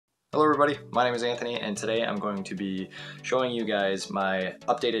Hello everybody, my name is Anthony and today I'm going to be showing you guys my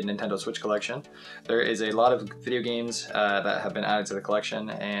updated Nintendo Switch collection. There is a lot of video games that have been added to the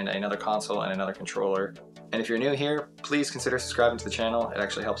collection and another console and another controller. And if you're new here, please consider subscribing to the channel. It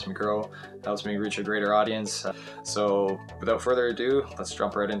actually helps me grow, helps me reach a greater audience. So without further ado, let's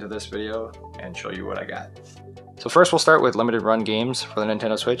jump right into this video and show you what I got. So first we'll start with limited run games for the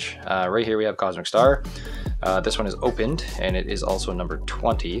Nintendo Switch. Right here we have Cosmic Star. This one is opened and it is also number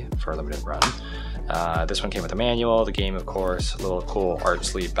 20 for a limited run. This one came with a manual, the game of course, a little cool art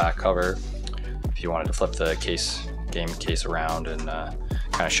sleeve back cover if you wanted to flip the game case around and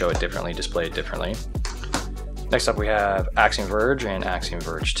kind of show it differently, display it differently. Next up we have Axiom Verge and Axiom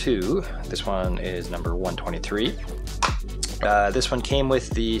Verge 2. This one is number 123. This one came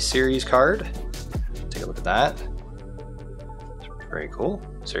with the series card. Take a look at that. Very cool.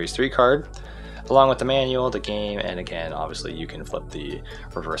 Series 3 card, along with the manual, the game, and again, obviously you can flip the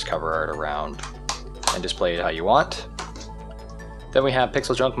reverse cover art around and display it how you want. Then we have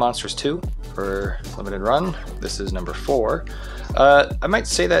Pixel Junk Monsters 2 for limited run. This is number 4. I might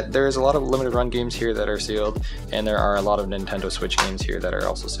say that there's a lot of limited run games here that are sealed, and there are a lot of Nintendo Switch games here that are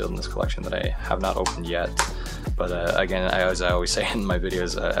also sealed in this collection that I have not opened yet. But again, as I always say in my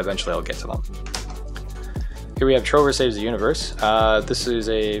videos, eventually I'll get to them. Here we have Trover Saves the Universe. This is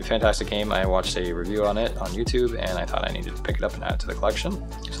a fantastic game. I watched a review on it on YouTube and I thought I needed to pick it up and add it to the collection.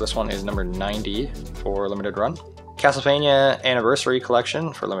 So this one is number 90 for limited run. Castlevania Anniversary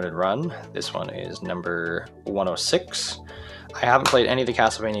Collection for limited run. This one is number 106. I haven't played any of the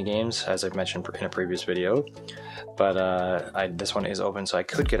Castlevania games, as I've mentioned in a previous video, but this one is open, so I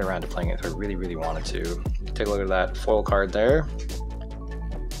could get around to playing it if I really wanted to. Take a look at that foil card there.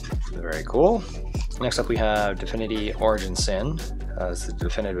 Very cool. Next up we have Divinity Origin Sin. It's the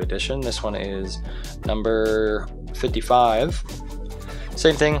definitive edition. This one is number 55.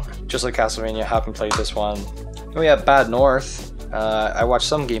 Same thing, just like Castlevania, haven't played this one. Then we have Bad North. I watched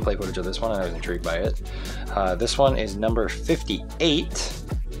some gameplay footage of this one and I was intrigued by it. This one is number 58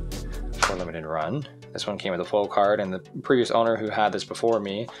 for limited run. This one came with a full card, and the previous owner who had this before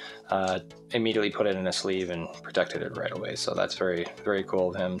me immediately put it in a sleeve and protected it right away. So that's very cool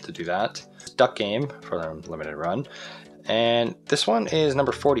of him to do that. Duck Game for the limited run. And this one is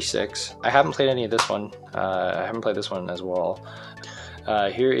number 46. I haven't played any of this one. I haven't played this one as well.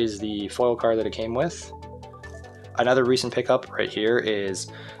 Here is the foil card that it came with. Another recent pickup right here is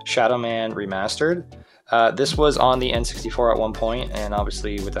Shadow Man Remastered. This was on the N64 at one point, and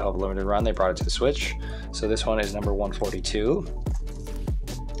obviously with the help of limited run they brought it to the Switch. So this one is number 142.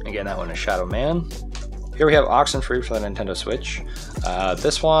 Again, that one is Shadow Man. Here we have Oxenfree for the Nintendo Switch.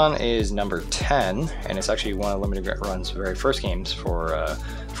 This one is number 10, and it's actually one of Limited Run's very first games for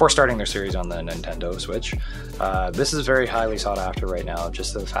starting their series on the Nintendo Switch. This is very highly sought after right now,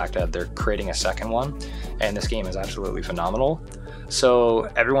 just the fact that they're creating a second one, and this game is absolutely phenomenal. So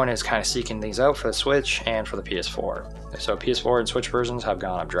everyone is kind of seeking these out for the Switch and for the PS4. So PS4 and Switch versions have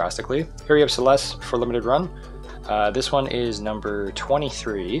gone up drastically. Here we have Celeste for limited run. This one is number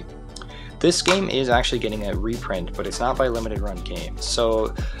 23. This game is actually getting a reprint, but it's not by Limited Run Games.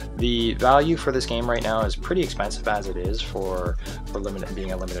 So the value for this game right now is pretty expensive as it is for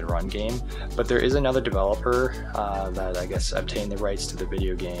being a Limited Run game. But there is another developer that I guess obtained the rights to the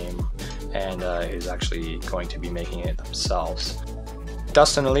video game and is actually going to be making it themselves.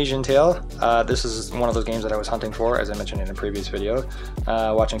 Dust and Elysian Tale. This is one of those games that I was hunting for, as I mentioned in a previous video.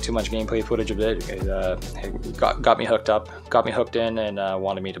 Watching too much gameplay footage of it, it got me hooked up, got me hooked in, and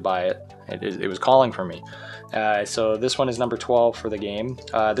wanted me to buy it. It was calling for me. So this one is number 12 for the game.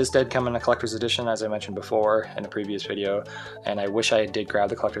 This did come in a collector's edition, as I mentioned before in a previous video, and I wish I did grab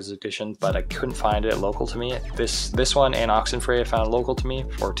the collector's edition, but I couldn't find it local to me. This one and Oxenfree I found local to me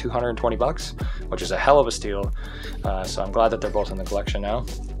for 220 bucks, which is a hell of a steal. So I'm glad that they're both in the collection now.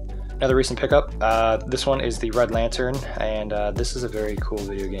 Another recent pickup, this one is the Red Lantern, and this is a very cool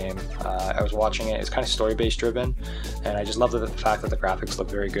video game. I was watching it, it's kind of story-based driven, and I just love the fact that the graphics look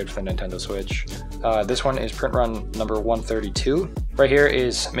very good for the Nintendo Switch. This one is print run number 132. Right here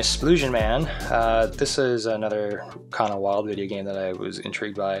is Missplusion Man. This is another kind of wild video game that I was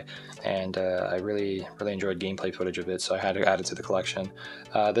intrigued by, and I really enjoyed gameplay footage of it, so I had to add it to the collection.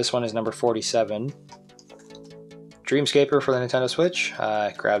 This one is number 47. Dreamscaper for the Nintendo Switch.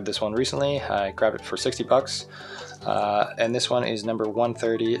 I grabbed this one recently. I grabbed it for 60 bucks. And this one is number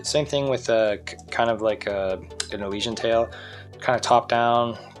 130. Same thing with kind of like an Elysian Tale. Kind of top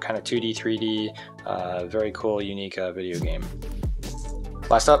down, kind of 2D, 3D. Very cool, unique video game.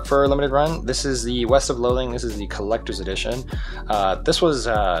 Last up for a limited run, this is the West of Loathing. This is the collector's edition. This was,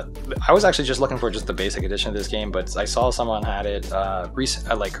 I was actually just looking for just the basic edition of this game, but I saw someone had it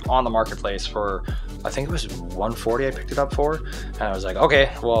like on the marketplace for, I think it was $140 I picked it up for, and I was like,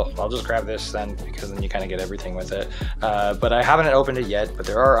 okay, well, I'll just grab this then, because then you kind of get everything with it. But I haven't opened it yet, but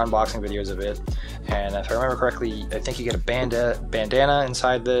there are unboxing videos of it, and if I remember correctly, I think you get a bandana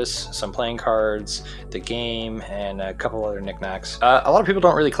inside this, some playing cards, the game, and a couple other knickknacks. A lot of people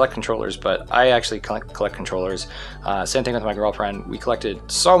don't really collect controllers, but I actually collect controllers. Same thing with my girlfriend. We collected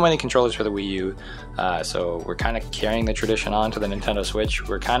so many controllers for the Wii U, so we're kind of carrying the tradition on to the Nintendo Switch.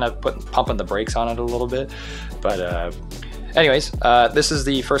 We're kind of pumping the brakes on it a little bit, but anyways, this is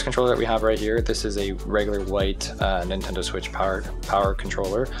the first controller that we have right here. This is a regular white Nintendo Switch Power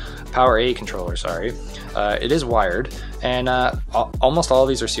A controller, sorry. It is wired, and almost all of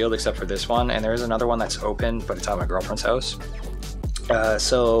these are sealed except for this one, and there is another one that's open, but it's at my girlfriend's house.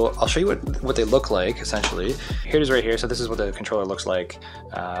 So I'll show you what they look like, essentially. Here it is right here. So this is what the controller looks like.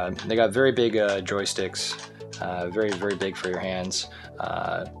 They got very big joysticks, very, very big for your hands.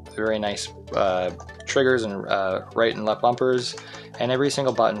 Very nice triggers and right and left bumpers, and every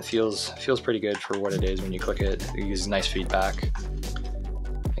single button feels pretty good for what it is when you click it. It gives nice feedback.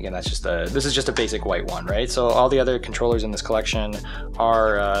 Again, that's just this is just a basic white one, right? So all the other controllers in this collection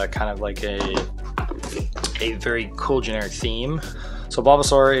are kind of like a very cool generic theme. So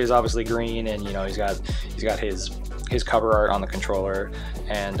Bulbasaur is obviously green, and you know he's got his cover art on the controller,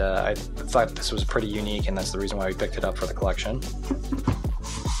 and I thought this was pretty unique, and that's the reason why we picked it up for the collection.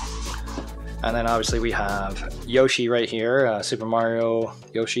 And then obviously we have Yoshi right here, Super Mario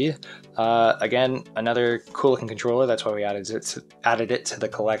Yoshi. Again, another cool looking controller, that's why we added it to the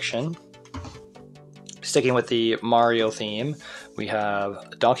collection. Sticking with the Mario theme, we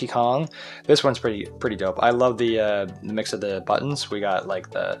have Donkey Kong. This one's pretty dope. I love the mix of the buttons. We got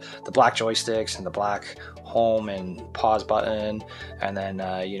like the black joysticks and the black home and pause button, and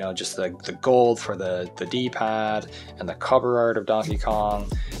then you know, just the gold for the D-pad, and the cover art of Donkey Kong.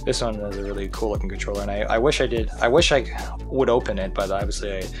 This one is a really cool looking controller, and I wish I would open it, but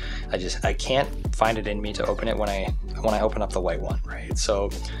obviously I can't find it in me to open it when I open up the white one, right? So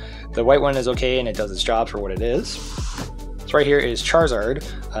the white one is okay, and it does its job for what it is. So right here is Charizard.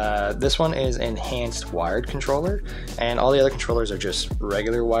 This one is enhanced wired controller, and all the other controllers are just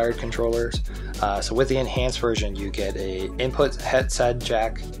regular wired controllers. So with the enhanced version, you get a input headset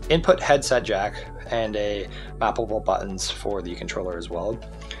jack, and a mappable buttons for the controller as well.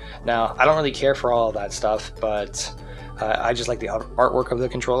 Now, I don't really care for all of that stuff, but I just like the artwork of the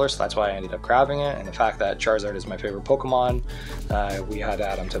controller, so that's why I ended up grabbing it. And the fact that Charizard is my favorite Pokemon, we had to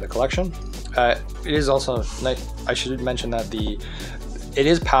add him to the collection. It is also nice. I should mention that it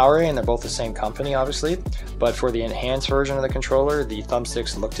is Power A, and they're both the same company, obviously. But for the enhanced version of the controller, the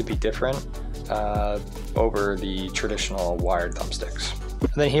thumbsticks look to be different over the traditional wired thumbsticks.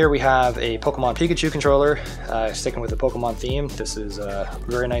 And then here we have a Pokemon Pikachu controller, sticking with the Pokemon theme. This is a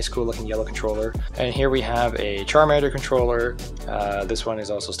very nice, cool looking yellow controller. And here we have a Charmander controller. This one is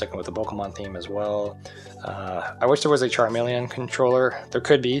also sticking with the Pokemon theme as well. I wish there was a Charmeleon controller. There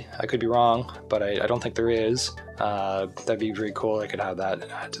could be, I could be wrong, but I don't think there is. That'd be very cool. I could have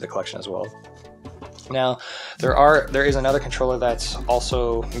that to the collection as well. Now, there is another controller that's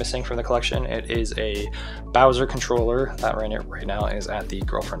also missing from the collection. It is a Bowser controller that right now is at the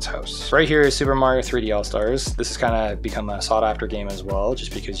girlfriend's house. Right here is Super Mario 3D All-Stars. This has kind of become a sought-after game as well,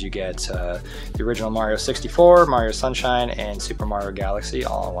 just because you get the original Mario 64, Mario Sunshine, and Super Mario Galaxy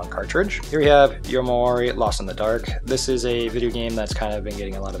all on one cartridge. Here we have Yomori Lost in the Dark. This is a video game that's kind of been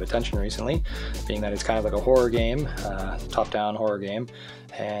getting a lot of attention recently, being that it's kind of like a horror game, top-down horror game.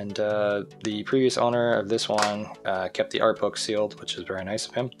 And the previous owner of this one kept the art book sealed, which is very nice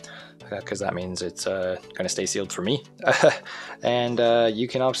of him, because that means it's going to stay sealed for me. And you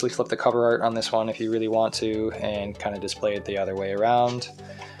can obviously flip the cover art on this one if you really want to, and kind of display it the other way around.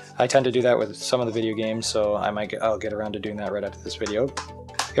 I tend to do that with some of the video games, so I'll get around to doing that right after this video.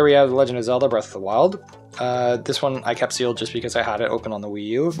 Here we have The Legend of Zelda Breath of the Wild. This one I kept sealed just because I had it open on the Wii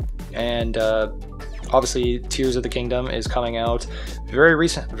U, and obviously Tears of the Kingdom is coming out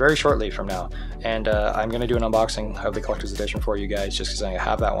very shortly from now, and I'm going to do an unboxing of the collector's edition for you guys, just because I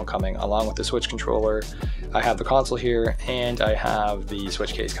have that one coming along with the Switch controller. I have the console here, and I have the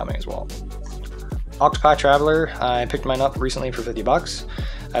Switch case coming as well. Octopath Traveler, I picked mine up recently for 50 bucks.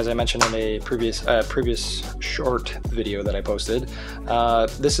 As I mentioned in a previous short video that I posted,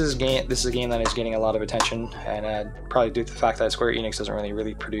 this is a game that is getting a lot of attention, and probably due to the fact that Square Enix doesn't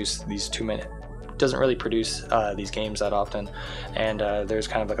really produce these these games that often, and there's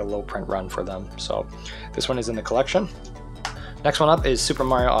kind of like a low print run for them. So this one is in the collection. Next one up is Super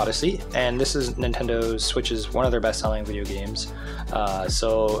Mario Odyssey, and this is Nintendo Switch's one of their best-selling video games.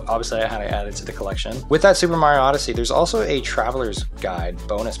 So obviously I had to add it to the collection. With that Super Mario Odyssey, there's also a Traveler's Guide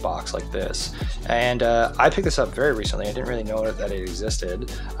bonus box like this, and I picked this up very recently. I didn't really know that it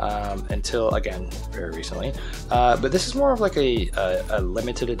existed until, again, very recently. But this is more of like a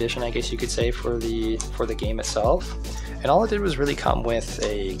limited edition, I guess you could say, for the game itself. And all it did was really come with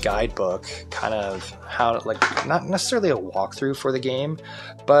a guidebook, kind of how, like, not necessarily a walkthrough for the game,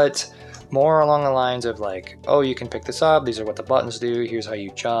 but more along the lines of like, oh, you can pick this up, these are what the buttons do, here's how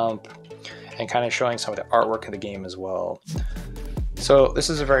you jump, and kind of showing some of the artwork of the game as well. So this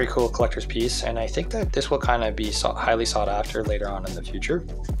is a very cool collector's piece, and I think that this will kind of be highly sought after later on in the future.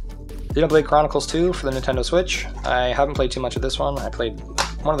 Xenoblade Chronicles 2 for the Nintendo Switch. I haven't played too much of this one. I played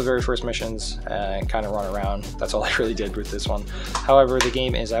one of the very first missions and kind of run around. That's all I really did with this one. However, the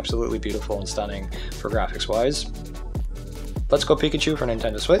game is absolutely beautiful and stunning for graphics wise. Let's Go Pikachu for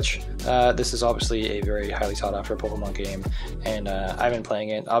Nintendo Switch. This is obviously a very highly sought after Pokemon game, and I've been playing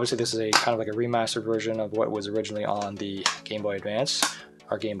it. Obviously this is a kind of like a remastered version of what was originally on the Game Boy Advance,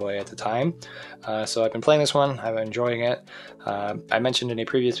 our Game Boy at the time. So I've been playing this one, I'm enjoying it. I mentioned in a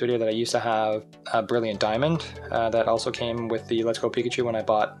previous video that I used to have a Brilliant Diamond that also came with the Let's Go Pikachu when I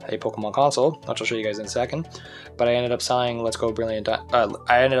bought a Pokemon console, which I'll show you guys in a second. But I ended up selling Pokemon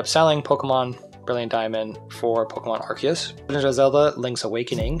Brilliant Diamond for Pokemon Arceus. Legend of Zelda Link's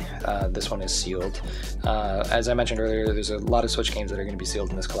Awakening, this one is sealed. As I mentioned earlier, there's a lot of Switch games that are going to be sealed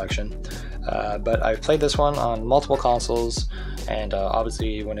in this collection. But I've played this one on multiple consoles, and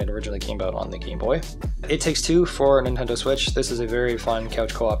obviously when it originally came out on the Game Boy. It Takes Two for Nintendo Switch. This is a very fun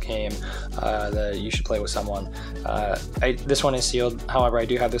couch co-op game that you should play with someone. This one is sealed, however I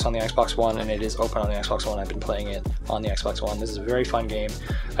do have this on the Xbox One, and it is open on the Xbox One. I've been playing it on the Xbox One. This is a very fun game.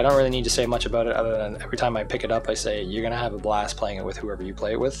 I don't really need to say much about it other than every time I pick it up I say you're gonna have a blast playing it with whoever you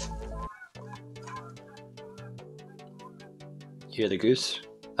play it with. You hear the goose?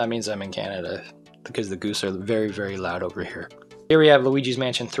 That means I'm in Canada, because the goose are very, very loud over here. Here we have Luigi's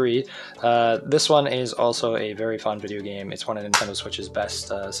Mansion 3. This one is also a very fun video game. It's one of Nintendo Switch's best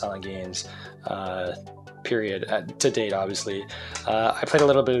selling games, period, to date, obviously. I played a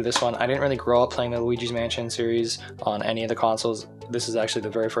little bit of this one. I didn't really grow up playing the Luigi's Mansion series on any of the consoles. This is actually the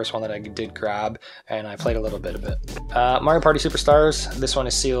very first one that I did grab, and I played a little bit of it. Mario Party Superstars, this one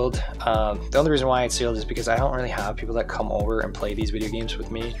is sealed. The only reason why it's sealed is because I don't really have people that come over and play these video games with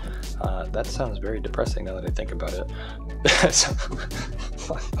me. That sounds very depressing now that I think about it. So, what the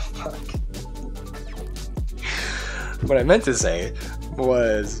fuck? What I meant to say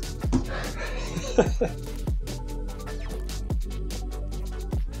was...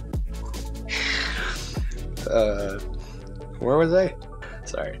 where was I?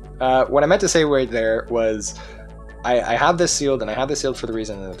 Sorry. What I meant to say right there was I have this sealed, and I have this sealed for the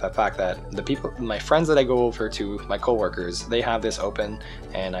reason of the fact that the people, my friends that I go over to, my coworkers, they have this open,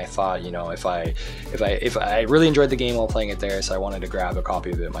 and I thought, you know, if I really enjoyed the game while playing it there, so I wanted to grab a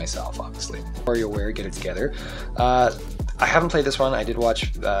copy of it myself, obviously. WarioWare, Get It Together. I haven't played this one. I did watch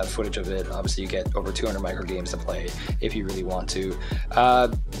footage of it. Obviously, you get over 200 micro games to play if you really want to.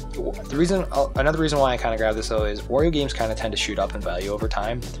 Another reason why I kind of grabbed this though is Wario games kind of tend to shoot up in value over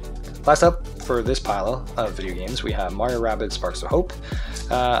time. Last up for this pile of video games, we have Mario Rabbids Sparks of Hope.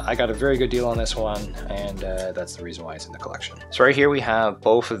 I got a very good deal on this one, and that's the reason why it's in the collection. So right here we have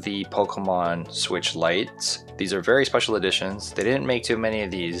both of the Pokemon Switch Lites. These are very special editions. They didn't make too many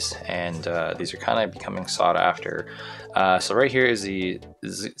of these, and these are kind of becoming sought after. So right here is the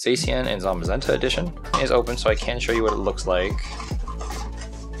Zacian and Zamazenta edition. It is open, so I can show you what it looks like.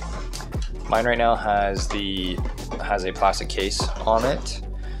 Mine right now has a plastic case on it,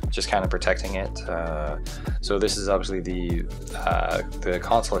 just kind of protecting it. So this is obviously the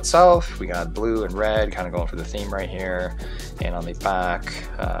console itself. We got blue and red, kind of going for the theme right here. And on the back,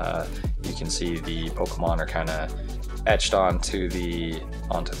 you can see the Pokemon are kind of etched onto the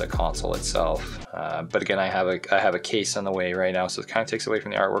console itself. But again, I have a case in the way right now, so it kind of takes away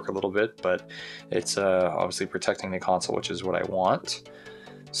from the artwork a little bit, but it's obviously protecting the console, which is what I want.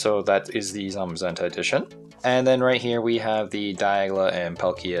 So that is the Zamazenta edition. And then right here we have the Dialga and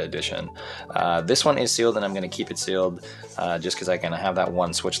Palkia edition. This one is sealed, and I'm going to keep it sealed just because I kind of have that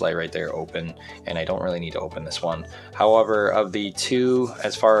one Switch Lite right there open, and I don't really need to open this one. However, of the two,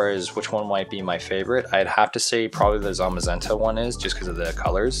 as far as which one might be my favorite, I'd have to say probably the Zamazenta one is, just because of the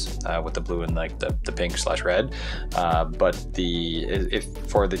colors with the blue and like the pink / red. But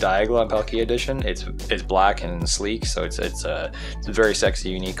for the Dialga and Palkia edition, it's black and sleek, so it's a very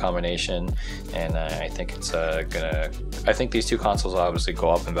sexy, unique combination, and I think it's is I think these two consoles will obviously go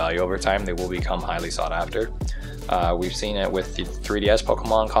up in value over time. They will become highly sought after. We've seen it with the 3DS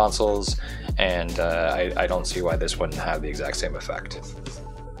Pokemon consoles, and I don't see why this wouldn't have the exact same effect.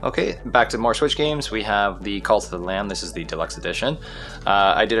 Okay, back to more Switch games. We have the Cult of the Lamb. This is the deluxe edition.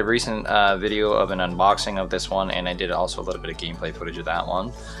 I did a recent video of an unboxing of this one, and I did also a little bit of gameplay footage of that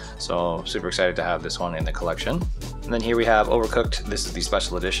one. So super excited to have this one in the collection. And then here we have Overcooked. This is the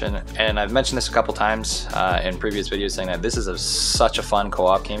special edition, and I've mentioned this a couple times in previous videos, saying that this is such a fun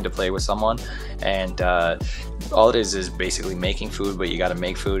co-op game to play with someone. And all it is basically making food, but you got to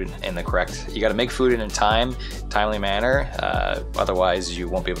make food in the correct, you got to make food in a timely manner, otherwise you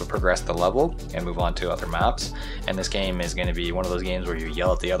won't be able to progress the level and move on to other maps. And this game is going to be one of those games where you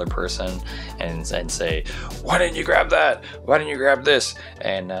yell at the other person and say, why didn't you grab that, why didn't you grab this?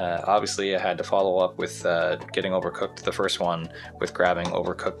 And obviously I had to follow up with getting Overcooked, the first one, with grabbing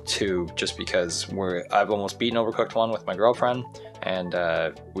Overcooked 2, just because I've almost beaten Overcooked 1 with my girlfriend, and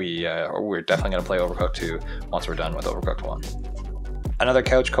we're definitely going to play Overcooked 2 once we're done with Overcooked 1. Another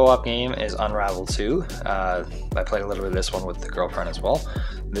couch co-op game is Unravel 2. I played a little bit of this one with the girlfriend as well.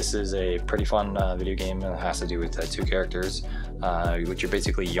 This is a pretty fun video game. It has to do with two characters, which are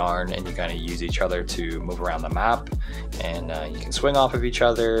basically yarn, and you kind of use each other to move around the map, and you can swing off of each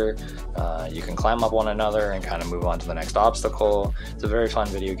other, you can climb up one another and kind of move on to the next obstacle. It's a very fun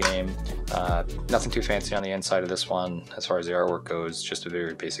video game. Nothing too fancy on the inside of this one as far as the artwork goes, just a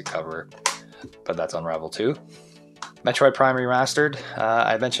very basic cover, but that's Unravel 2. Metroid Prime Remastered.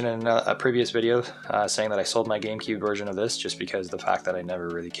 I mentioned in a previous video saying that I sold my GameCube version of this just because of the fact that I never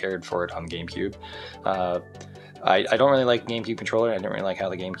really cared for it on GameCube. I don't really like GameCube controller. I didn't really like how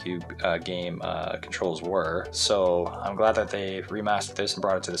the GameCube game controls were. So I'm glad that they remastered this and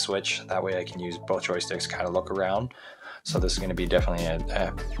brought it to the Switch. That way I can use both joysticks, kind of look around. So this is going to be definitely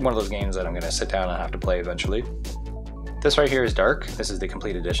one of those games that I'm going to sit down and have to play eventually. This right here is Dark. This is the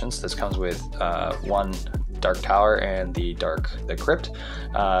complete edition. So this comes with one Dark Tower and the Crypt.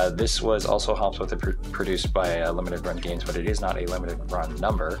 This was also helped with produced by Limited Run Games, but it is not a limited run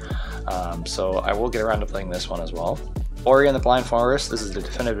number. So I will get around to playing this one as well. Ori and the Blind Forest. This is the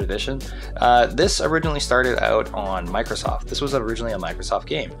definitive edition. This originally started out on Microsoft. This was originally a Microsoft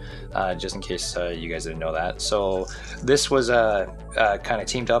game, just in case you guys didn't know that. So this was kind of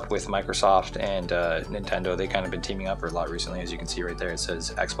teamed up with Microsoft and Nintendo. They kind of been teaming up a lot recently. As you can see right there, it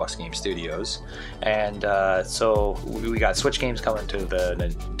says Xbox Game Studios. And so we got Switch games coming to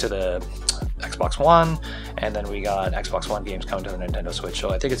the Xbox One, and then we got Xbox One games coming to the Nintendo Switch. So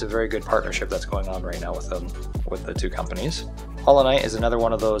I think it's a very good partnership that's going on right now with the two companies. Hollow Knight is another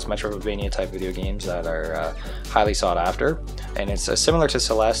one of those Metroidvania type video games that are highly sought after, and it's similar to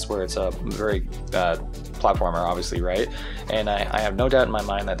Celeste, where it's a very platformer, obviously, right? And I have no doubt in my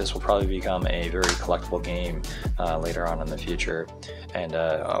mind that this will probably become a very collectible game later on in the future. And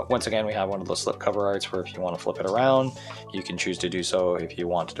once again, we have one of those slipcover arts where if you want to flip it around, you can choose to do so if you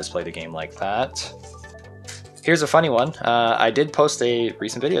want to display the game like that. Here's a funny one. I did post a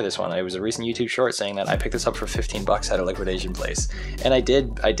recent video of this one. It was a recent YouTube short saying that I picked this up for 15 bucks at a liquidation place, and I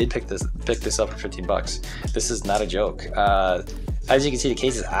did pick this up for 15 bucks. This is not a joke. As you can see, the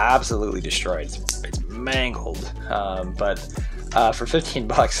case is absolutely destroyed. It's mangled. But for 15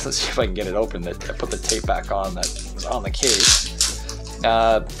 bucks, let's see if I can get it open. I put the tape back on that was on the case.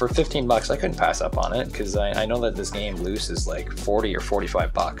 For 15 bucks, I couldn't pass up on it because I know that this game loose is like 40 or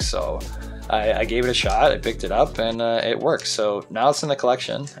 45 bucks. So I gave it a shot, I picked it up, and it works. So now it's in the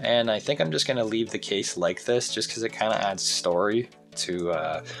collection, and I think I'm just going to leave the case like this just because it kind of adds story to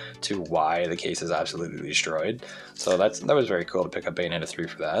why the case is absolutely destroyed. So that was very cool to pick up Bayonetta 3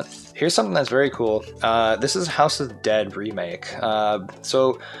 for that. Here's something that's very cool. This is House of the Dead remake.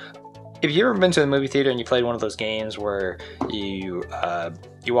 So if you've ever been to a movie theater and you played one of those games where you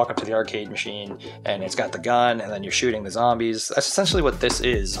walk up to the arcade machine and it's got the gun and then you're shooting the zombies, that's essentially what this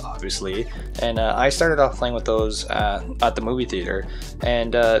is, obviously. And I started off playing with those at the movie theater,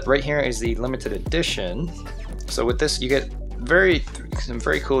 and right here is the limited edition. So with this, you get some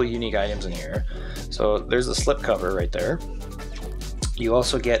very cool, unique items in here. So there's the slip cover right there. You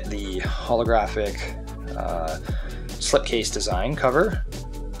also get the holographic slipcase design cover.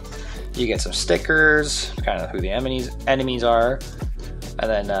 You get some stickers, kind of who the enemies are, and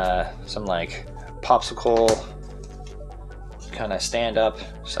then some like popsicle kind of stand-up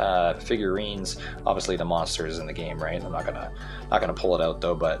figurines. Obviously, the monsters in the game, right? I'm not gonna pull it out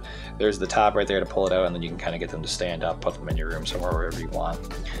though, but there's the tab right there to pull it out, and then you can kind of get them to stand up, put them in your room somewhere, wherever you want.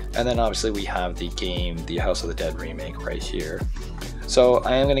 And then obviously we have the game, the House of the Dead remake, right here. So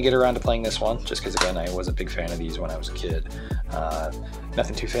I am going to get around to playing this one, just because again I was a big fan of these when I was a kid.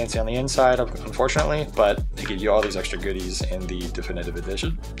 Nothing too fancy on the inside, unfortunately, but they give you all these extra goodies in the definitive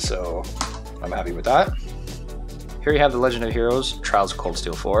edition, so I'm happy with that. Here you have The Legend of Heroes, Trials of Cold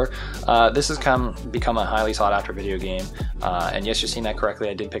Steel 4. This has become a highly sought after video game, and yes, you're seeing that correctly.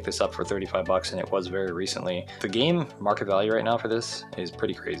 I did pick this up for 35 bucks, and it was very recently. The game market value right now for this is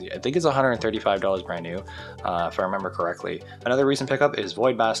pretty crazy. I think it's $135 brand new, if I remember correctly. Another recent pickup is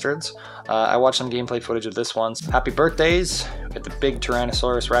Void Bastards. I watched some gameplay footage of this one. Happy Birthdays, with the big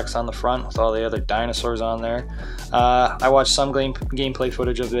Tyrannosaurus Rex on the front with all the other dinosaurs on there. I watched some gameplay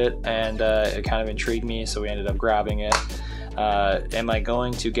footage of it, and it kind of intrigued me, so we ended up grabbing it. Am I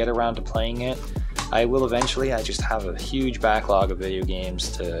going to get around to playing it? I will eventually. I just have a huge backlog of video games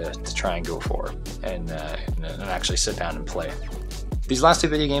to try and go for and actually sit down and play. These last two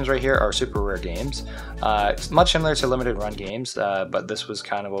video games right here are super rare games. It's much similar to limited run games, but this was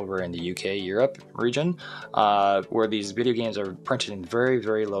kind of over in the UK, Europe region, where these video games are printed in very,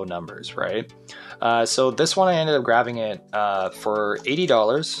 very low numbers, right? So this one I ended up grabbing it for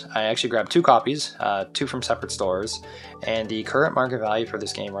 $80. I actually grabbed 2 copies, 2 from separate stores, and the current market value for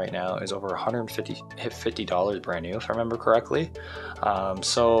this game right now is over $150 brand new, if I remember correctly.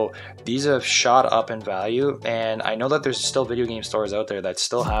 So these have shot up in value, and I know that there's still video game stores out there that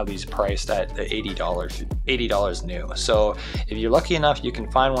still have these priced at $80 new. So if you're lucky enough, you can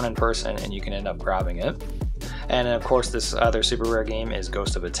find one in person and you can end up grabbing it. And of course, this other super rare game is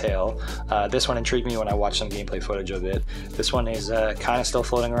Ghost of a Tale. This one intrigued me when I watched some gameplay footage of it. This one is kind of still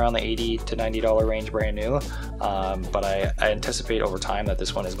floating around the $80 to $90 range brand new, but I anticipate over time that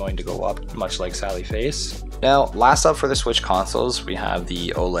this one is going to go up, much like Sally Face. Now, last up for the Switch consoles, we have the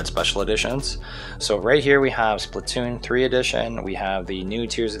OLED Special Editions. So right here we have Splatoon 3 Edition, we have the new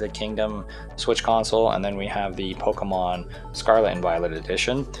Tears of the Kingdom Switch console, and then we have the Pokemon Scarlet and Violet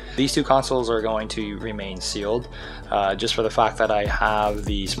Edition. These 2 consoles are going to remain sealed, just for the fact that I have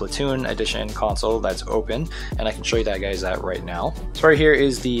the Splatoon Edition console that's open, and I can show you that right now. So right here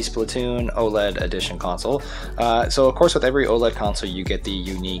is the Splatoon OLED Edition console. So of course with every OLED console you get the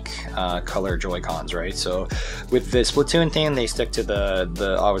unique color Joy-Cons, right? So with the Splatoon theme, they stick to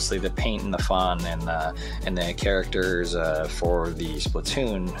the obviously the paint and the fun and the characters for the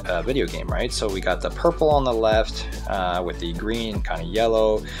Splatoon video game, right? So we got the purple on the left with the green, kind of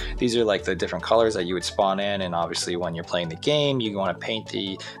yellow. These are like the different colors that you would spawn in, and obviously when you're playing the game, you want to paint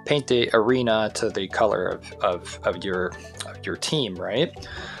the arena to the color of your team, right?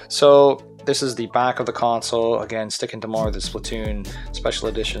 So this is the back of the console, again sticking to more of the Splatoon Special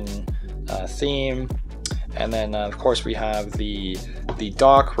Edition theme. And then of course we have the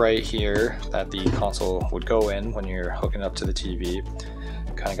dock right here that the console would go in when you're hooking up to the TV.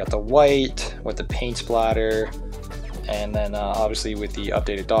 Kind of got the white with the paint splatter, and then obviously with the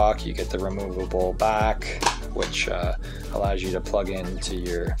updated dock you get the removable back, which allows you to plug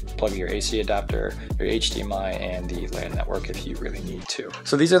your AC adapter, your HDMI, and the LAN network if you really need to.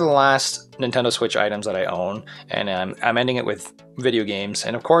 So these are the last Nintendo Switch items that I own, and I'm ending it with video games.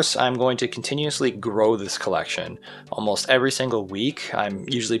 And of course I'm going to continuously grow this collection. Almost every single week I'm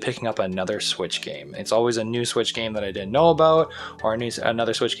usually picking up another Switch game. It's always a new Switch game that I didn't know about, or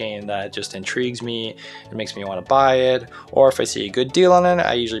another Switch game that just intrigues me and makes me want to buy it, or if I see a good deal on it,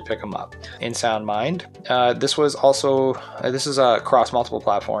 I usually pick them up. In sound mind, this is across multiple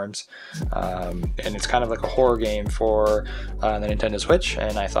platforms, and it's kind of like a horror game for the Nintendo Switch,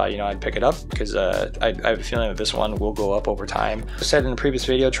 and I thought, I'd pick it up because I have a feeling that this one will go up over time. As I said in the previous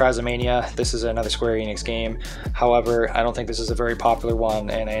video, Trizomania, this is another Square Enix game. However, I don't think this is a very popular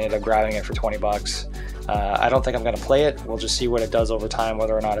one, and I ended up grabbing it for 20 bucks. I don't think I'm going to play it. We'll just see what it does over time,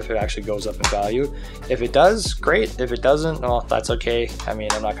 whether or not if it actually goes up in value. If it does, great. If it doesn't, well, that's okay. I mean,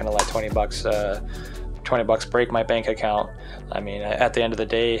 I'm not going to let 20 bucks break my bank account. I mean, at the end of the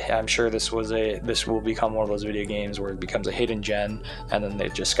day, I'm sure this will become one of those video games where it becomes a hidden gem, and then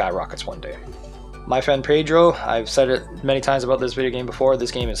it just skyrockets one day. My friend Pedro, I've said it many times about this video game before. This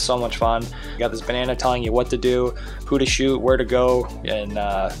game is so much fun. You got this banana telling you what to do, who to shoot, where to go, and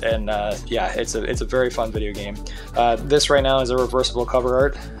yeah, it's a very fun video game. This right now is a reversible cover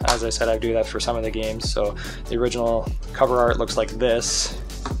art. As I said, I do that for some of the games. So the original cover art looks like this,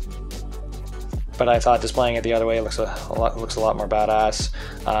 but I thought displaying it the other way looks a lot more badass.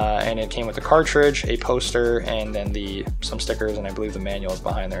 And it came with a cartridge, a poster, and then some stickers, and I believe the manual is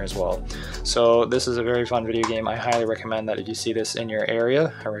behind there as well. So this is a very fun video game. I highly recommend that if you see this in your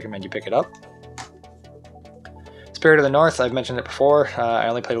area, I recommend you pick it up. Spirit of the North, I've mentioned it before. I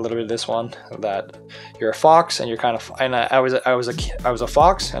only played a little bit of this one. That you're a fox and you're kind of, and I was a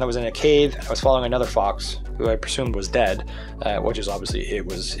fox and I was in a cave. I was following another fox who I presumed was dead, which is obviously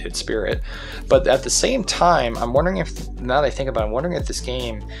its spirit. But at the same time, I'm wondering if, now that I think about it, I'm wondering if this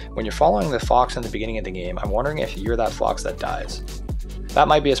game, when you're following the fox in the beginning of the game, I'm wondering if you're that fox that dies. That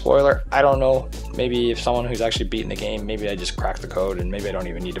might be a spoiler, I don't know. Maybe if someone who's actually beaten the game, maybe I just cracked the code and maybe I don't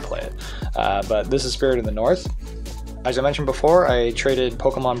even need to play it. But this is Spirit of the North. As I mentioned before, I traded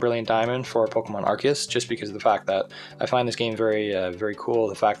Pokemon Brilliant Diamond for Pokemon Arceus just because of the fact that I find this game very, very cool.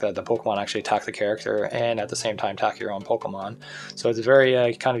 The fact that the Pokemon actually attack the character and at the same time attack your own Pokemon. So it's a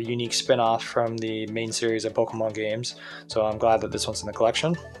very kind of unique spin-off from the main series of Pokemon games. So I'm glad that this one's in the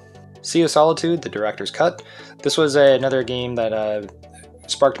collection. Sea of Solitude, the director's cut. This was another game that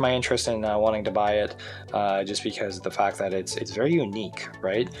sparked my interest in wanting to buy it, just because of the fact that it's very unique,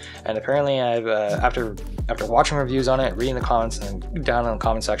 right? And apparently I've after watching reviews on it, reading the comments, and down in the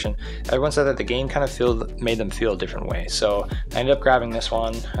comment section, everyone said that the game kind of made them feel a different way. So I ended up grabbing this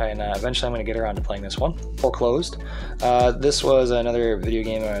one, and eventually I'm going to get around to playing this one. Foreclosed. This was another video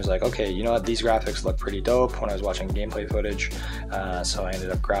game where I was like, okay, you know what, these graphics look pretty dope when I was watching gameplay footage, so I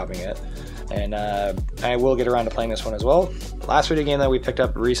ended up grabbing it. And I will get around to playing this one as well. Last video game that we picked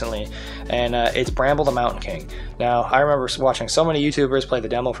up recently, and it's Bramble the Mountain King. Now, I remember watching so many YouTubers play the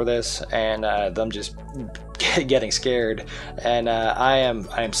demo for this, and them just getting scared, and I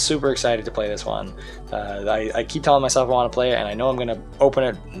am super excited to play this one. I keep telling myself I want to play it, and I know I'm going to open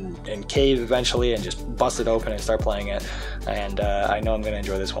it in cave eventually and just bust it open and start playing it, and I know I'm going to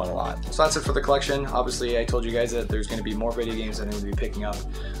enjoy this one a lot. So that's it for the collection. Obviously, I told you guys that there's going to be more video games that I'm going to be picking up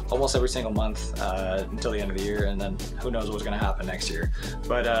almost every single month until the end of the year, and then who knows what's going to happen next year.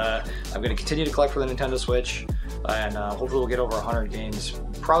 But I'm going to continue to collect for the Nintendo Switch, and hopefully we'll get over 100 games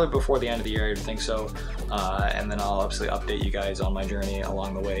probably before the end of the year, I would think so. And then I'll obviously update you guys on my journey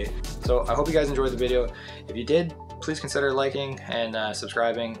along the way. So I hope you guys enjoyed the video. If you did, please consider liking and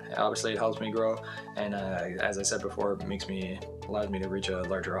subscribing. Obviously it helps me grow, and as I said before, it allows me to reach a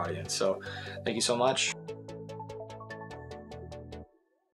larger audience. So thank you so much.